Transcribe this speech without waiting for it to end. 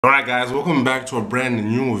Alright guys, welcome back to a brand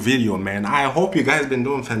new video, man. I hope you guys been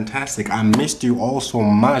doing fantastic. I missed you all so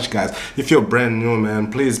much, guys. If you're brand new,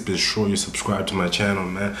 man, please be sure you subscribe to my channel,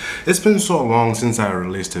 man. It's been so long since I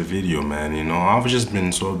released a video, man. You know, I've just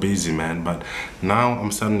been so busy, man, but now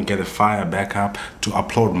I'm starting to get a fire back up to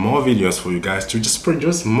upload more videos for you guys, to just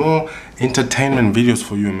produce more entertainment videos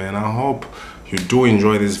for you, man. I hope you do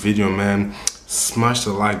enjoy this video, man. Smash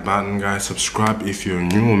the like button, guys. Subscribe if you're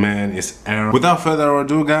new, man. It's Aaron. Without further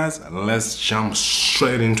ado, guys, let's jump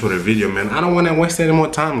straight into the video, man. I don't want to waste any more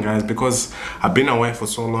time, guys, because I've been away for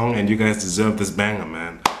so long and you guys deserve this banger,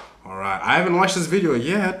 man. Alright, I haven't watched this video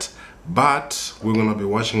yet, but we're gonna be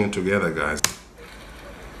watching it together, guys.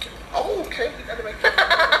 Oh, okay.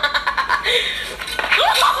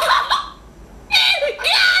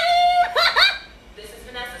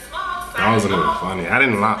 That was a little funny. I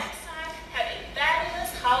didn't laugh.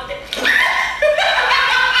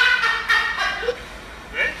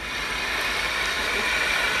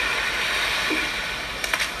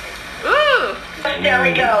 There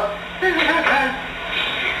we go.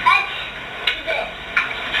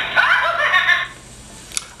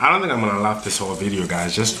 I don't think I'm gonna laugh this whole video,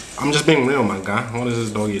 guys. I'm just being real, my guy. What is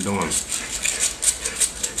this doggy doing?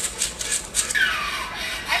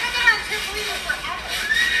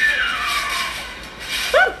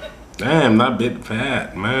 Damn, that bit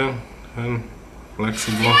fat, man. And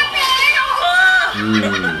flexible. Ooh,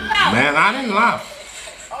 man, I didn't laugh.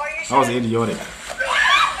 That was idiotic.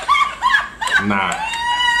 Nah.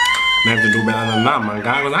 I have to do better than that, my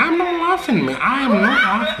guy. Because I'm not laughing, man. I am not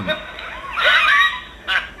laughing.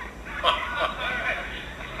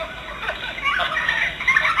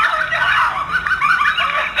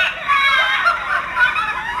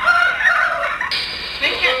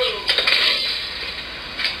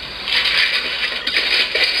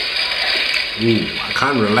 Ooh, I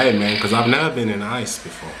can't relate, man, because I've never been in ice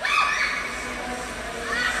before.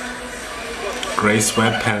 Gray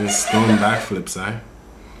sweatpants, doing backflips, eh?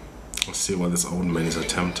 Let's see what this old man is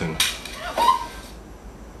attempting.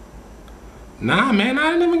 Nah, man,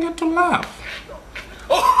 I didn't even get to laugh.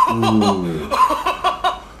 Ooh.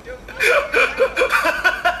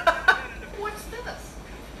 What's this?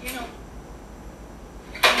 You know.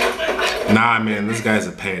 Nah, man, this guy's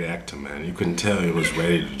a paid actor, man. You can tell he was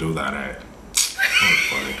ready to do that, eh? That was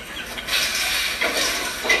funny.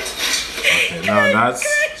 Okay, now that's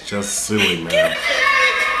just silly, man.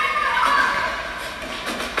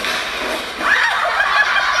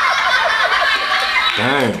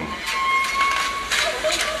 Dang.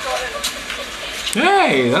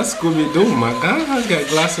 Hey, that's Scooby-Doo, my guy. I got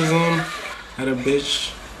glasses on. Had a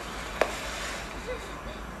bitch.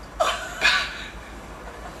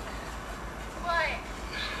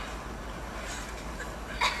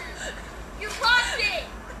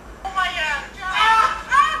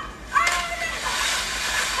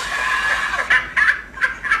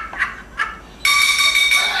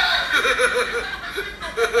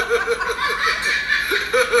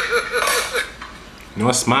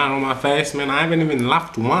 No smile on my face, man. I haven't even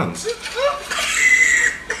laughed once.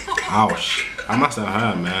 Ouch. I must have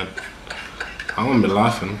heard, man. I won't be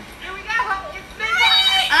laughing. Here we go. It's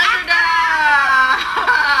Underdog.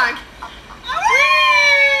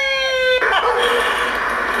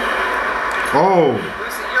 Oh.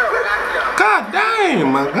 God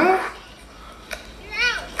dang, my guy.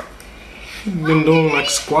 He's been doing like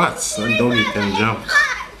squats. That doggy can jump.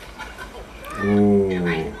 Ooh,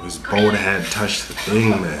 his bald head touched the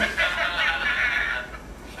thing, man.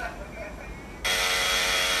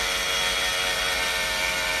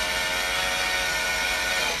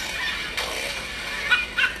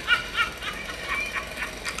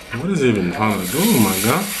 What is he even trying to do, my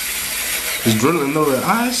guy? He's drilling over the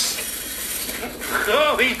ice.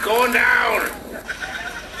 Oh, he's going down.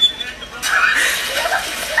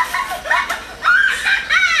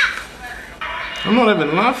 I'm not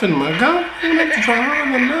even laughing, my guy. You have to try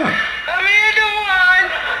harder than that. I'm into one.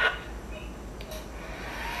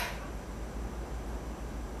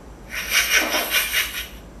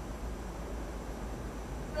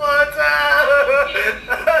 What's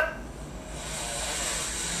up?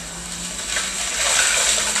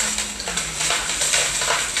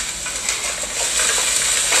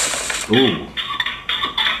 Ooh.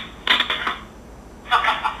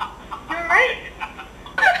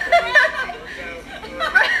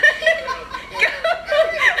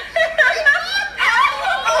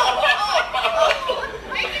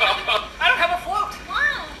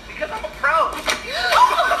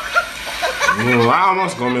 Ooh, I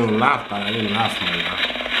almost got me to laugh, but I didn't laugh, man.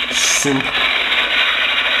 Simp.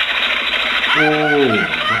 Oh,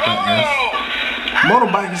 what the F?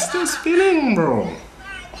 Motorbike is still spinning, bro.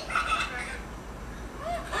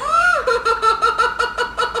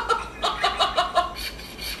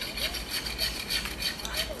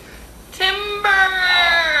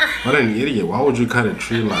 why would you cut a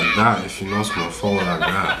tree like that if you know it's gonna fall like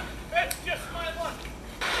that? That's just my luck.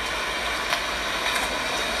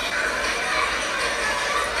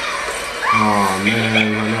 Oh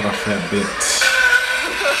man, another fat bit.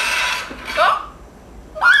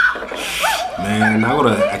 Man, I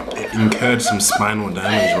would have incurred some spinal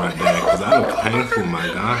damage right there because that looked painful, my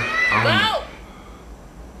guy.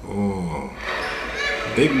 Oh,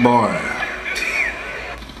 big boy.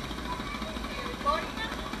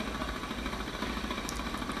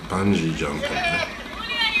 Bungee jumping. Man.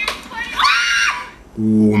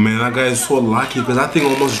 Ooh, man, that guy is so lucky because that thing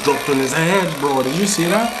almost dropped on his head, bro. Did you see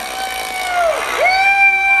that?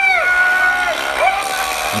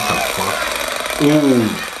 What the fuck? Ooh.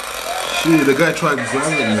 Shit, the guy tried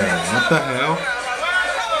grabbing it, man. What the hell?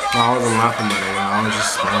 No, I wasn't laughing by the way. I was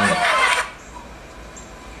just smiling.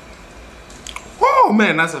 Oh,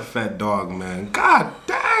 man, that's a fat dog, man. God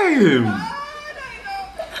damn.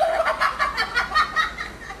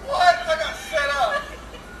 What? I got set up.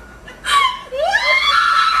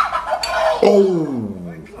 Oh,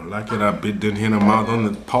 lucky that bit didn't hit him out on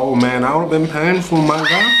the pole, man. That would have been painful, my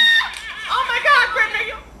guy. Oh my God, Brenda,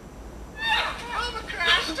 you. I'm a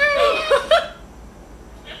crash too.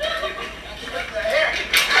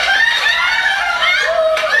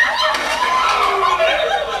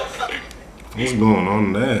 What's going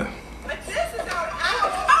on there? But this is not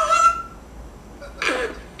out.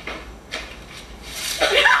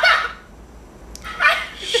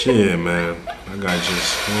 Shit, man. That guy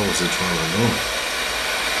just, what was he trying to do?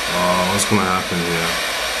 Oh, what's gonna happen here?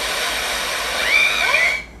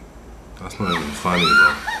 That's not even funny, bro.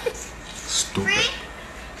 Stupid.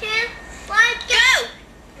 3, 2, 1, go.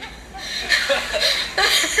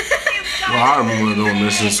 Well, I remember doing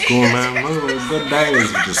this in school, man. Those were good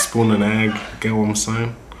days. Just spoon an egg, get what I'm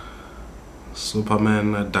saying?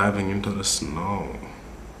 Superman diving into the snow.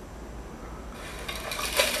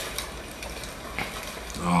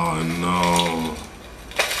 Oh no.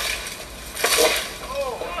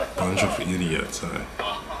 Bunch of idiots, eh?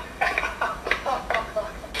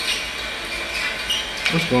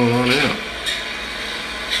 What's going on here?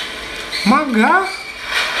 My God.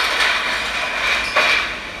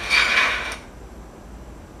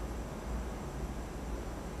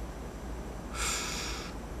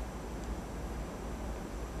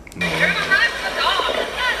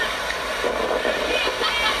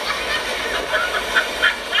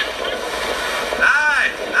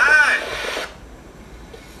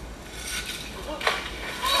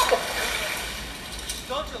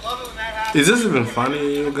 Is this even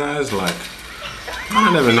funny, you guys? Like, I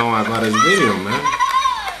don't even know I got this video, man.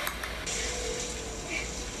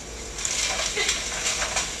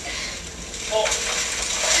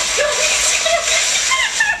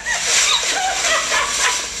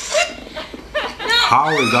 How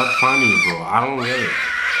is that funny, bro? I don't get it.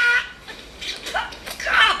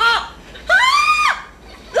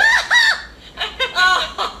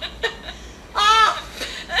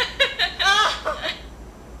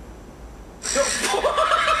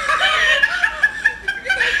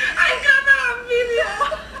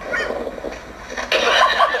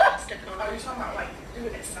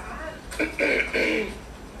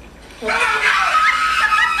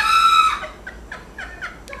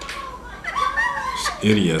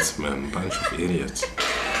 Idiots, man. Bunch of idiots.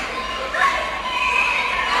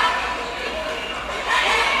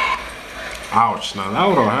 Ouch. Now that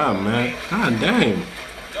would have hurt, man. God damn.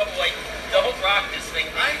 Don't rock this thing.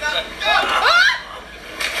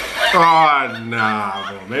 Oh,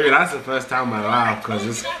 nah, bro. Maybe that's the first time I laugh, because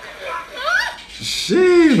it's...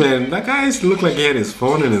 Shit, man. That guy used to look like he had his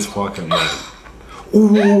phone in his pocket, man.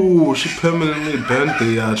 Ooh, she permanently burnt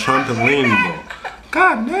the trampoline, bro.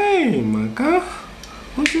 God damn, my God.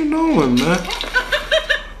 What you doing, man?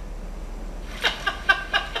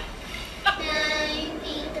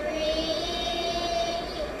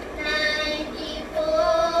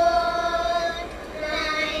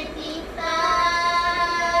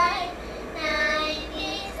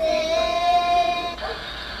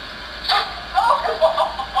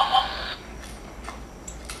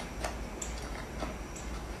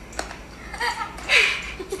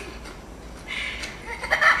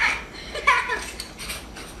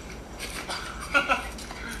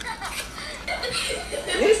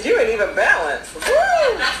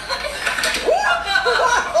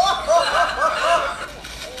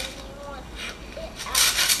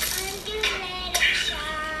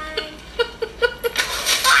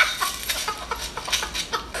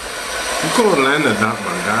 ころなんだthat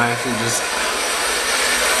one guy who just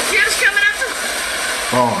You're just coming up.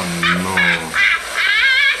 oh no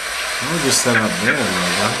I'll just set up there,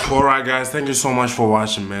 man. Alright guys, thank you so much for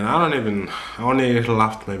watching, man. I only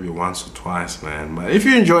laughed maybe once or twice, man. But if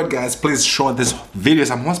you enjoyed, guys, please show this video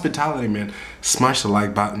some hospitality, man. Smash the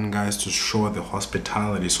like button, guys, to show the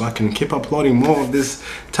hospitality so I can keep uploading more of these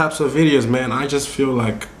types of videos, man. I just feel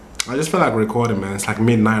like recording, man. It's like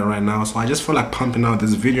midnight right now, so I just feel like pumping out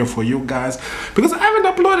this video for you guys because I haven't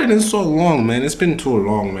uploaded in so long, man. It's been too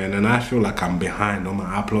long, man, and I feel like I'm behind on my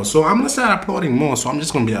upload. So I'm gonna start uploading more, so I'm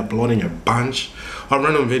just gonna be uploading a bunch of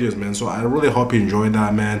random videos, man. So I really hope you enjoyed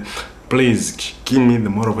that, man. Please give me the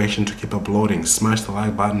motivation to keep uploading. Smash the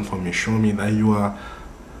like button for me. Show me that you are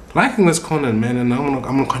liking this content, man, and I'm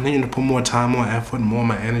gonna continue to put more time, more effort, more of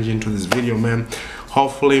my energy into this video, man.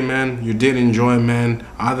 Hopefully, man, you did enjoy, man.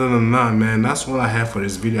 Other than that, man, that's all I have for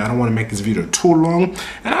this video. I don't want to make this video too long,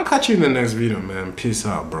 and I'll catch you in the next video, man. Peace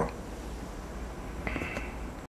out, bro.